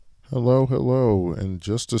Hello, hello. In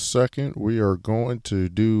just a second, we are going to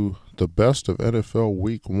do the best of NFL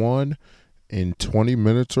Week 1 in 20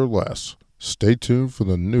 minutes or less. Stay tuned for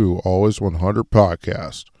the new Always 100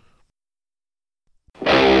 podcast.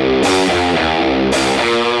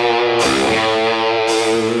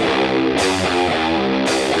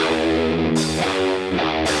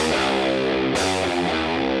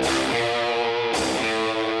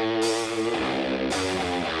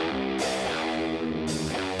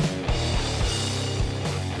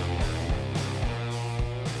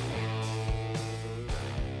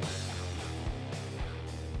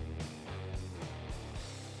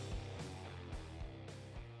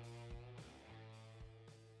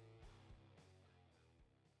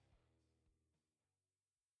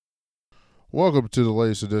 Welcome to the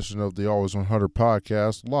latest edition of the Always 100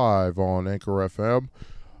 podcast, live on Anchor FM.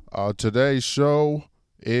 Today's show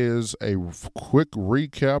is a quick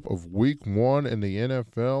recap of Week 1 in the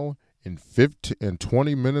NFL in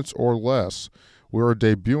 20 minutes or less. We're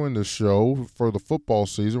debuting the show for the football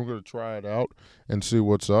season. We're going to try it out and see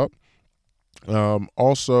what's up.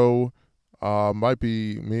 Also, might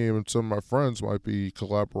be me and some of my friends might be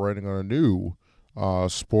collaborating on a new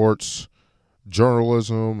sports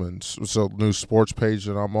journalism and so new sports page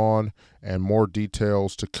that I'm on, and more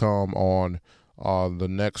details to come on the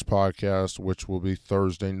next podcast, which will be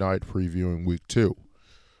Thursday night previewing Week 2.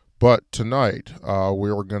 But tonight, I'm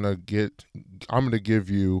going to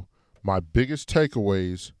give you my biggest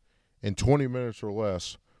takeaways in 20 minutes or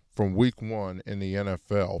less from Week 1 in the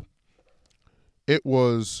NFL. It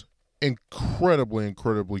was incredibly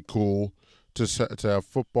cool to have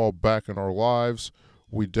football back in our lives.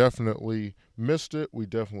 We definitely missed it. We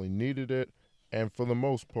definitely needed it. And for the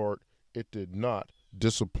most part, it did not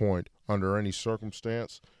disappoint under any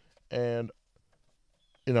circumstance. And,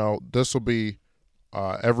 this will be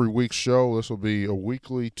every week's show. This will be a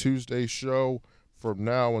weekly Tuesday show from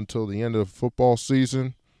now until the end of football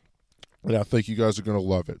season. And I think you guys are going to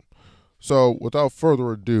love it. So without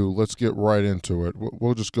further ado, let's get right into it.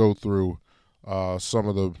 We'll just go through some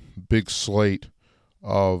of the big slate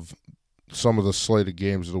of some of the slated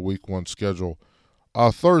games of the Week 1 schedule.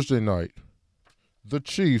 Thursday night, the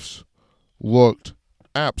Chiefs looked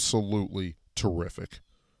absolutely terrific.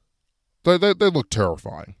 They looked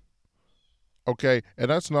terrifying. Okay, and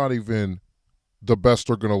that's not even the best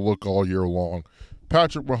they're going to look all year long.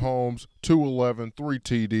 Patrick Mahomes, 211, 3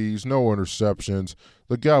 TDs, no interceptions.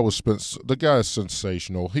 The guy is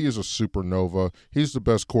sensational. He is a supernova. He's the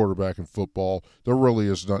best quarterback in football. There really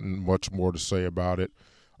is nothing much more to say about it.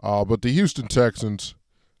 But the Houston Texans,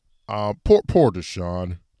 poor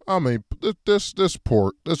Deshaun. I mean, this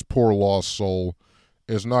poor lost soul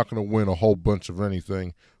is not going to win a whole bunch of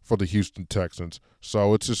anything for the Houston Texans.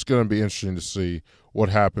 So it's just going to be interesting to see what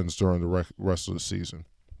happens during the rest of the season.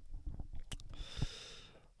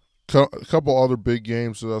 A couple other big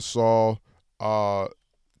games that I saw.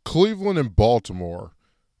 Cleveland and Baltimore.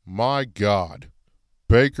 My God.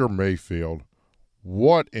 Baker Mayfield.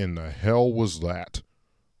 What in the hell was that?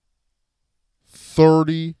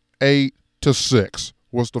 38-6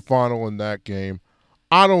 was the final in that game.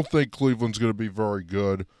 I don't think Cleveland's going to be very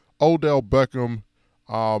good. Odell Beckham,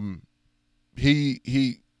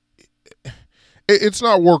 it's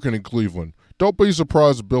not working in Cleveland. Don't be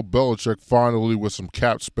surprised if Bill Belichick finally, with some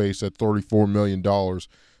cap space at $34 million,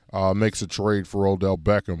 makes a trade for Odell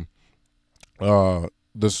Beckham. Before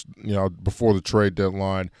the trade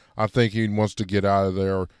deadline. I think he wants to get out of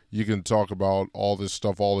there. You can talk about all this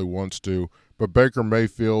stuff all he wants to, but Baker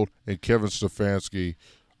Mayfield and Kevin Stefanski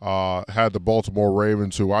had the Baltimore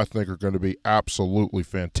Ravens, who I think are going to be absolutely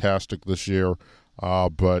fantastic this year.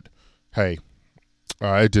 But hey,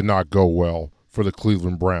 it did not go well for the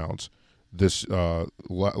Cleveland Browns this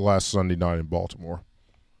last Sunday night in Baltimore.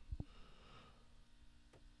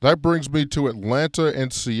 That brings me to Atlanta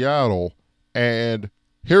and Seattle, and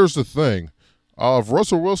here's the thing. If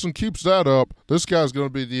Russell Wilson keeps that up, this guy's going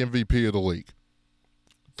to be the MVP of the league.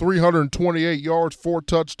 328 yards, 4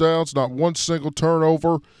 touchdowns, not one single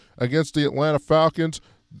turnover against the Atlanta Falcons.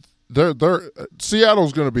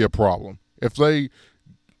 Seattle's going to be a problem. If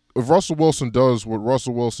Russell Wilson does what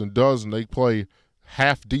Russell Wilson does and they play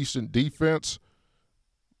half-decent defense,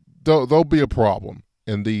 they'll be a problem.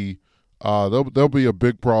 And they'll be a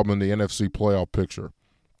big problem in the NFC playoff picture.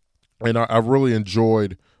 And I really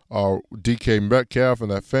enjoyed DK Metcalf and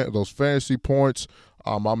those fantasy points.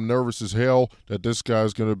 I'm nervous as hell that this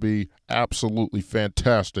guy's going to be absolutely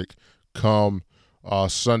fantastic come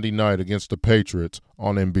Sunday night against the Patriots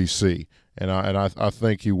on NBC. And I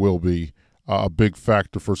think he will be a big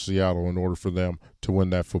factor for Seattle in order for them to win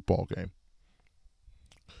that football game.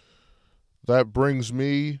 That brings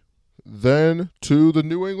me Then to the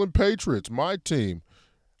New England Patriots, my team.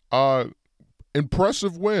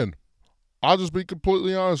 Impressive win. I'll just be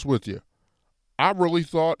completely honest with you. I really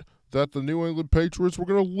thought that the New England Patriots were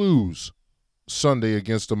going to lose Sunday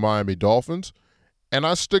against the Miami Dolphins, and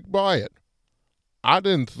I stick by it. I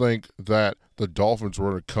didn't think that the Dolphins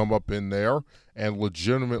were going to come up in there and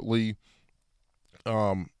legitimately,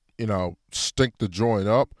 stink the joint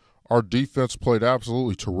up. Our defense played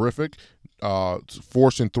absolutely terrific,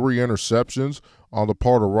 forcing 3 interceptions on the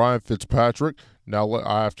part of Ryan Fitzpatrick. Now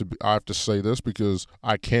I have to say this because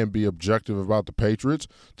I can be objective about the Patriots.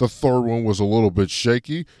 The third one was a little bit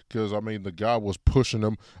shaky because the guy was pushing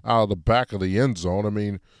him out of the back of the end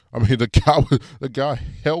zone. The guy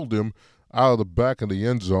held him out of the back of the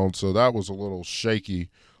end zone, so that was a little shaky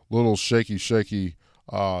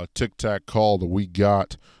tic-tac call that we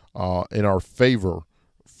got in our favor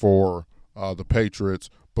for the Patriots.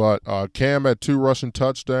 But Cam had 2 rushing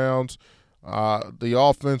touchdowns. The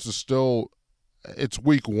offense is still, it's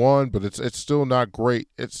week 1, but it's still not great.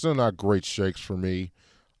 It's still not great shakes for me.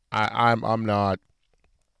 I'm not,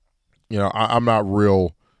 I'm not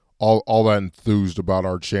real all that enthused about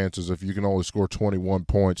our chances. If you can only score 21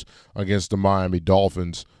 points against the Miami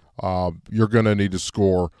Dolphins, you're going to need to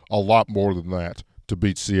score a lot more than that to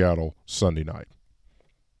beat Seattle Sunday night.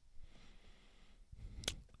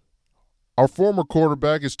 Our former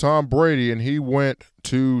quarterback is Tom Brady, and he went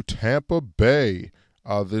to Tampa Bay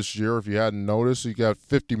this year. If you hadn't noticed, he got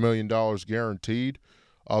 $50 million guaranteed.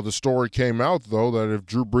 The story came out, though, that if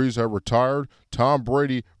Drew Brees had retired, Tom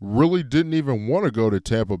Brady really didn't even want to go to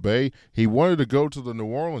Tampa Bay. He wanted to go to the New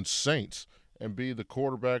Orleans Saints and be the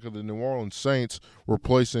quarterback of the New Orleans Saints,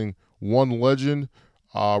 replacing one legend,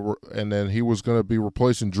 and then he was going to be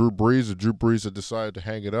replacing Drew Brees. If Drew Brees had decided to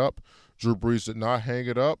hang it up, Drew Brees did not hang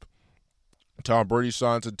it up. Tom Brady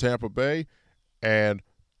signs in Tampa Bay, and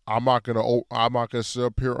I'm not gonna sit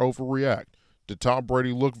up here overreact. Did Tom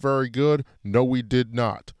Brady look very good? No, he did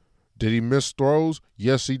not. Did he miss throws?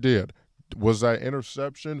 Yes, he did. Was that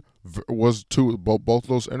interception? Was both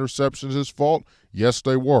those interceptions his fault? Yes,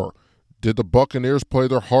 they were. Did the Buccaneers play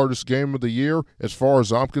their hardest game of the year? As far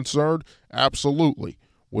as I'm concerned, absolutely.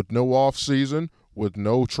 With no offseason, with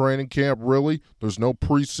no training camp really, there's no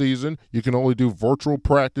preseason. You can only do virtual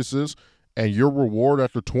practices. And your reward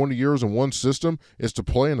after 20 years in one system is to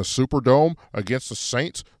play in a Superdome against the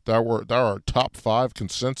Saints that are a top 5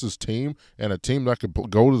 consensus team and a team that could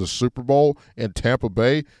go to the Super Bowl in Tampa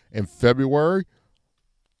Bay in February.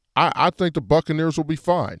 I think the Buccaneers will be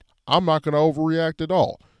fine. I'm not going to overreact at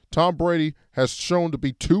all. Tom Brady has shown to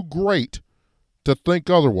be too great to think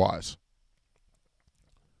otherwise.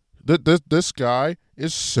 This guy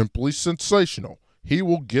is simply sensational. He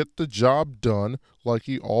will get the job done like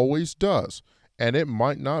he always does. And it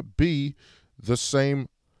might not be the same,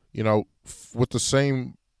 with the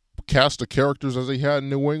same cast of characters as he had in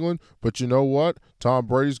New England. But you know what? Tom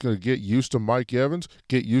Brady's going to get used to Mike Evans,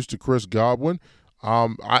 get used to Chris Godwin.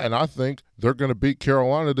 I think they're going to beat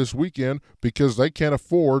Carolina this weekend because they can't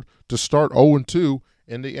afford to start 0-2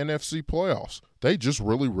 in the NFC playoffs. They just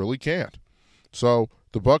really, really can't. So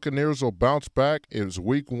the Buccaneers will bounce back. It was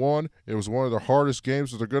week 1. It was one of the hardest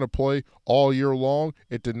games that they're going to play all year long.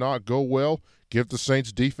 It did not go well. Give the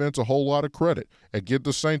Saints defense a whole lot of credit and give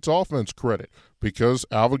the Saints offense credit because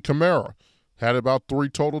Alvin Kamara had about 3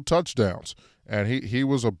 total touchdowns, and he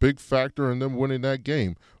was a big factor in them winning that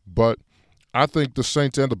game. But I think the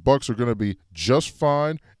Saints and the Bucs are going to be just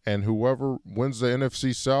fine, and whoever wins the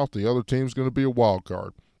NFC South, the other team's going to be a wild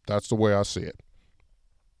card. That's the way I see it.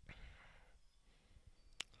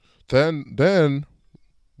 Then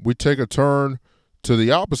we take a turn to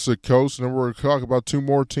the opposite coast, and then we're going to talk about 2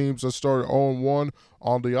 more teams that started 0-1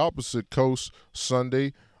 on the opposite coast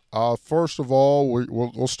Sunday. First of all,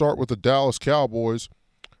 we'll start with the Dallas Cowboys,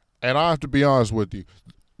 and I have to be honest with you.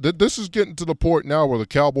 This is getting to the point now where the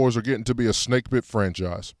Cowboys are getting to be a snake-bit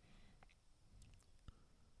franchise.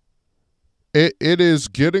 It is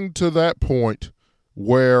getting to that point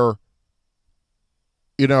where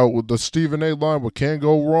the Stephen A. line, what can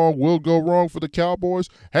go wrong will go wrong for the Cowboys.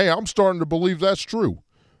 Hey, I'm starting to believe that's true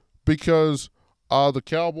because the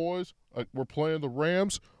Cowboys were playing the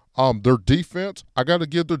Rams. Their defense, I got to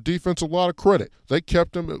give their defense a lot of credit. They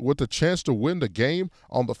kept them with a chance to win the game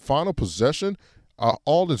on the final possession.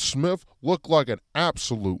 Aldon Smith looked like an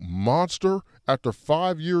absolute monster. After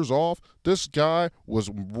 5 years off, this guy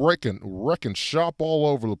was wrecking shop all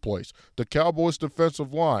over the place. The Cowboys'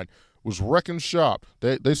 defensive line was wrecking shop.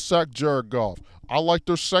 They sacked Jared Goff. I like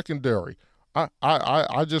their secondary.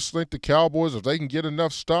 I just think the Cowboys, if they can get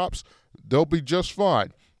enough stops, they'll be just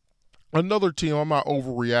fine. Another team I'm not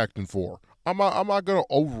overreacting for. I'm not going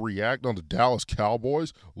to overreact on the Dallas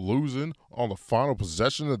Cowboys losing on the final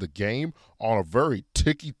possession of the game on a very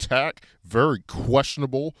ticky-tack, very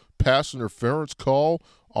questionable pass interference call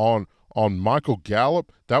on Michael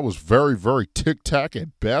Gallup. That was very, very tic-tac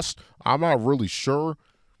at best. I'm not really sure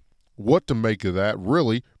what to make of that,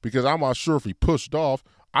 really, because I'm not sure if he pushed off.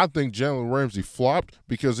 I think Jalen Ramsey flopped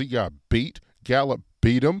because he got beat. Gallup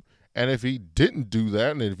beat him. And if he didn't do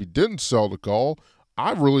that, and if he didn't sell the call,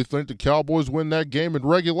 I really think the Cowboys win that game in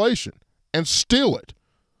regulation and steal it.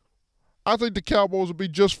 I think the Cowboys will be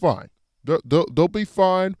just fine. They'll be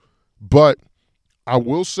fine, but I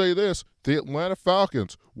will say this. The Atlanta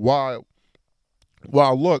Falcons, while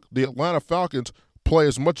look, the Atlanta Falcons play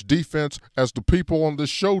as much defense as the people on this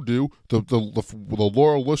show do, the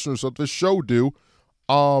loyal listeners of this show do,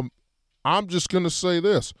 I'm just going to say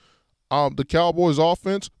this. The Cowboys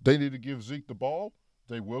offense, they need to give Zeke the ball.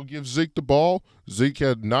 They will give Zeke the ball. Zeke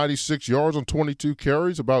had 96 yards on 22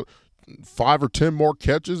 carries, about 5 or 10 more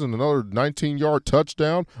catches, and another 19-yard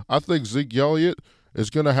touchdown. I think Zeke Elliott is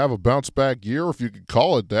going to have a bounce-back year, if you could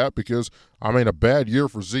call it that, because, I mean, a bad year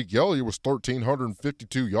for Zeke Elliott was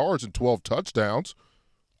 1,352 yards and 12 touchdowns.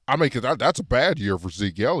 I mean, because that's a bad year for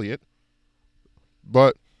Zeke Elliott.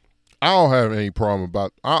 But I don't have any problem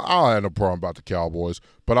about – I have no problem about the Cowboys.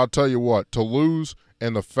 But I'll tell you what, to lose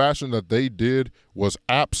in the fashion that they did was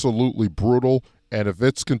absolutely brutal. And if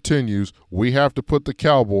it continues, we have to put the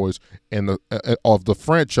Cowboys in the of the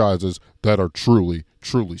franchises that are truly,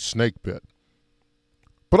 truly snake bit.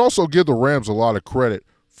 But also give the Rams a lot of credit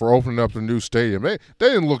for opening up the new stadium. They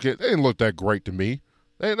didn't look that great to me.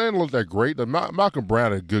 They didn't look that great. Malcolm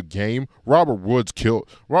Brown had a good game. Robert Woods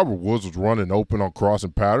was running open on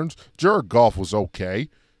crossing patterns. Jared Goff was okay.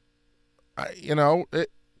 This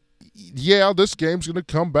game's going to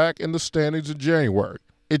come back in the standings in January.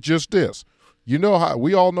 It just is.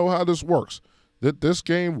 We all know how this works. That this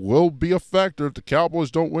game will be a factor if the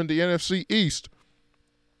Cowboys don't win the NFC East.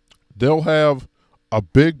 They'll have a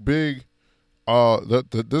big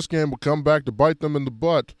that this game will come back to bite them in the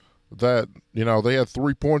butt. That they had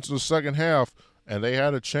 3 points in the second half and they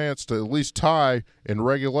had a chance to at least tie in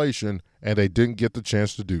regulation, and they didn't get the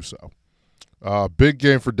chance to do so. Big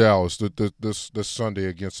game for Dallas this Sunday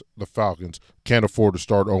against the Falcons. Can't afford to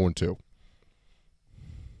start 0-2.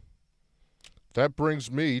 That brings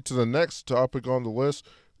me to the next topic on the list,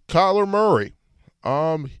 Kyler Murray.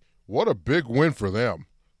 What a big win for them.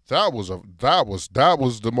 That was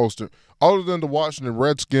the most, other than the Washington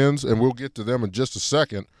Redskins, and we'll get to them in just a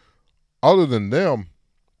second. Other than them,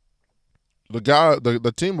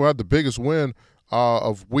 the team who had the biggest win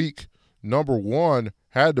of week number 1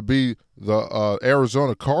 had to be the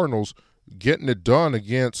Arizona Cardinals, getting it done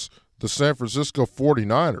against the San Francisco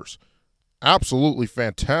 49ers. Absolutely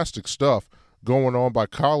fantastic stuff going on by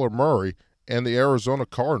Kyler Murray and the Arizona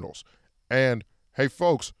Cardinals. And hey,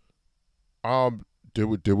 folks, did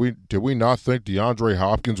we not think DeAndre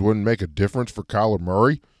Hopkins wouldn't make a difference for Kyler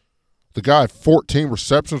Murray? The guy had 14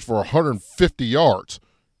 receptions for 150 yards.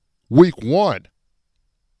 Week 1.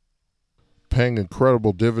 Paying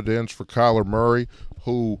incredible dividends for Kyler Murray,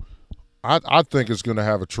 who I think is going to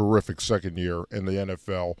have a terrific second year in the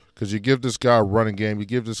NFL, because you give this guy a running game, you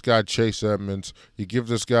give this guy Chase Edmonds, you give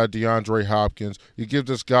this guy DeAndre Hopkins, you give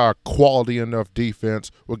this guy a quality enough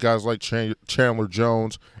defense with guys like Chandler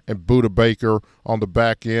Jones and Budda Baker on the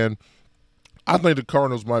back end. I think the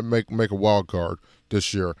Cardinals might make a wild card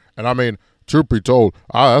this year. And I mean, truth be told,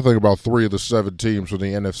 I think about 3 of the 7 teams from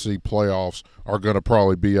the NFC playoffs are going to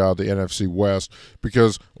probably be out of the NFC West,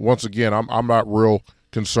 because once again, I'm not real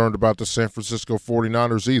concerned about the San Francisco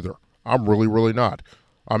 49ers either. I'm really, really not.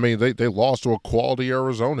 I mean, they lost to a quality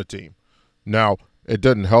Arizona team. Now, it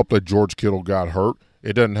doesn't help that George Kittle got hurt.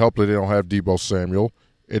 It doesn't help that they don't have Deebo Samuel.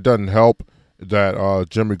 It doesn't help that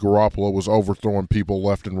Jimmy Garoppolo was overthrowing people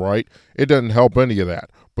left and right. It doesn't help any of that.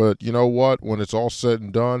 But you know what? When it's all said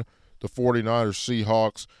and done, the 49ers,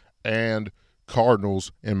 Seahawks, and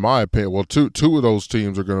Cardinals, in my opinion, well, two of those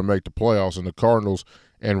teams are going to make the playoffs, and the Cardinals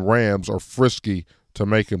and Rams are frisky to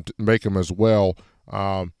make them as well,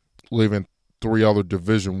 leaving 3 other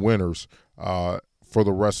division winners for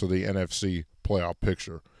the rest of the NFC playoff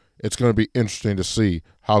picture. It's going to be interesting to see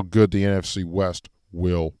how good the NFC West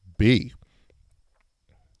will be.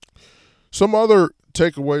 Some other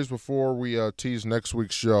takeaways before we tease next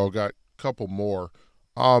week's show. Got a couple more.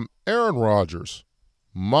 Aaron Rodgers,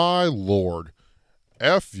 my Lord,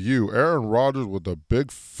 F you. Aaron Rodgers with a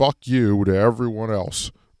big fuck you to everyone else.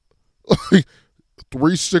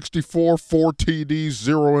 364, 4 TDs,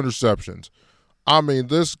 0 interceptions. I mean,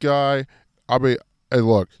 this guy, Hey,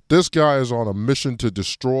 look, this guy is on a mission to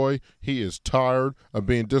destroy. He is tired of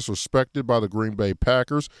being disrespected by the Green Bay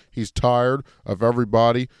Packers. He's tired of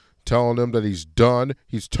everybody telling him that he's done.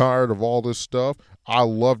 He's tired of all this stuff. I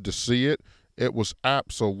love to see it. It was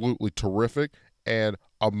absolutely terrific. And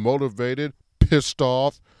a motivated, pissed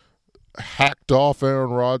off, hacked off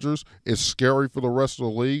Aaron Rodgers is scary for the rest of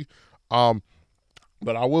the league.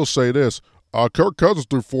 But I will say this. Kirk Cousins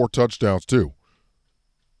threw 4 touchdowns too.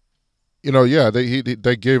 Yeah,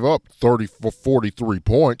 they gave up 43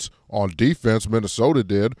 points on defense. Minnesota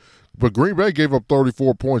did. But Green Bay gave up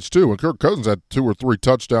 34 points too, and Kirk Cousins had 2 or 3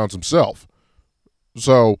 touchdowns himself.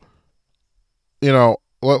 So,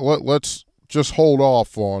 let's just hold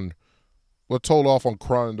off on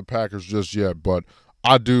crowning the Packers just yet. But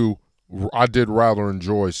I did rather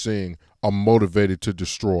enjoy seeing a motivated to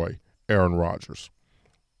destroy Aaron Rodgers.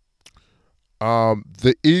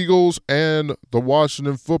 The Eagles and the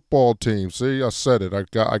Washington football team. See, I said it. I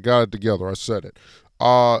got it together. I said it.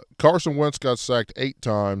 Carson Wentz got sacked 8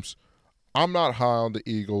 times. I'm not high on the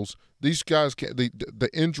Eagles. These guys can't. The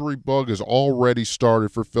injury bug has already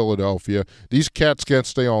started for Philadelphia. These cats can't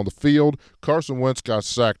stay on the field. Carson Wentz got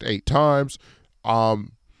sacked 8 times.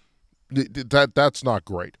 That's not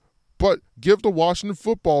great. But give the Washington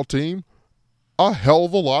football team a hell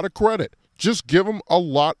of a lot of credit. Just give them a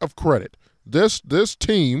lot of credit. This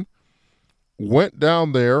team went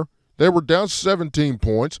down there. They were down 17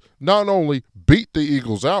 points. Not only beat the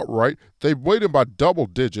Eagles outright, they waited by double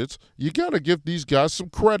digits. You got to give these guys some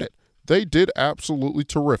credit. They did absolutely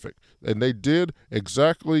terrific. And they did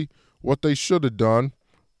exactly what they should have done,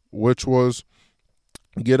 which was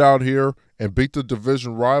get out here and beat the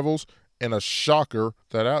division rivals in a shocker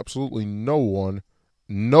that absolutely no one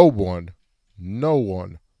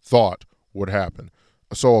thought would happen.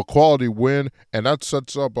 So a quality win, and that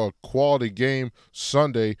sets up a quality game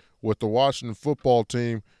Sunday with the Washington football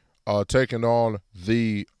team taking on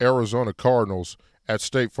the Arizona Cardinals at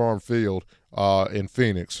State Farm Field in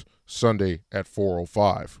Phoenix Sunday at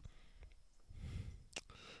 4:05.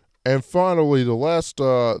 And finally, the last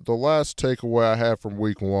takeaway I have from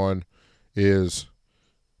Week 1 is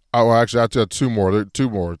actually I'll tell two more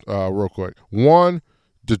real quick. One,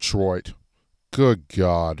 Detroit. Good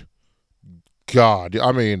God.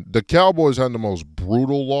 I mean, the Cowboys had the most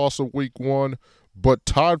brutal loss of Week 1, but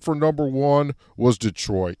tied for number 1 was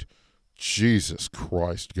Detroit. Jesus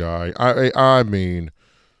Christ, guy. I mean,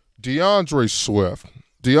 DeAndre Swift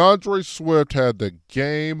had the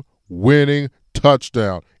game-winning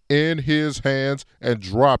touchdown in his hands and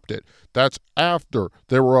dropped it. That's after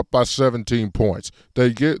they were up by 17 points.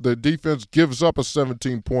 The defense gives up a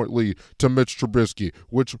 17-point lead to Mitch Trubisky,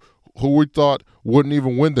 who we thought wouldn't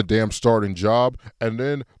even win the damn starting job, and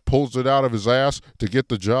then pulls it out of his ass to get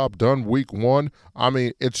the job done Week 1. I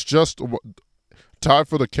mean, it's just tied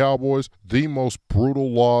for the Cowboys, the most brutal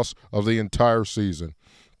loss of the entire season.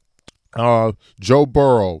 Joe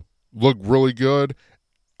Burrow looked really good,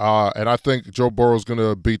 and I think Joe Burrow is going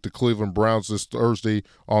to beat the Cleveland Browns this Thursday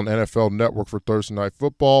on NFL Network for Thursday Night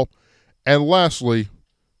Football. And lastly,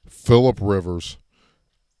 Phillip Rivers.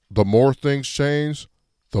 The more things change,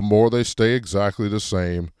 the more they stay exactly the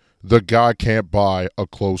same. The guy can't buy a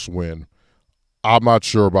close win. I'm not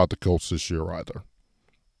sure about the Colts this year either.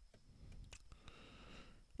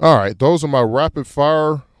 All right, those are my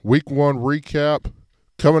rapid-fire Week 1 recap.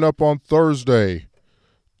 Coming up on Thursday,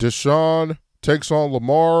 Deshaun takes on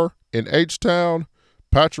Lamar in H-Town.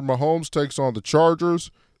 Patrick Mahomes takes on the Chargers.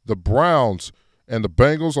 The Browns and the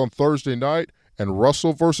Bengals on Thursday night. And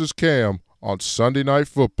Russell versus Cam on Sunday Night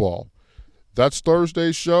Football. That's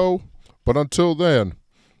Thursday's show, but until then,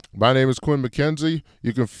 my name is Quinn McKenzie.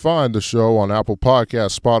 You can find the show on Apple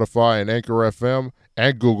Podcasts, Spotify, and Anchor FM,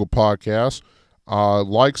 and Google Podcasts.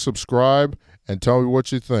 Like, subscribe, and tell me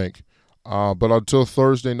what you think. But until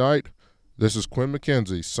Thursday night, this is Quinn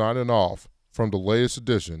McKenzie signing off from the latest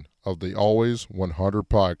edition of the Always 100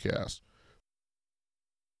 podcast.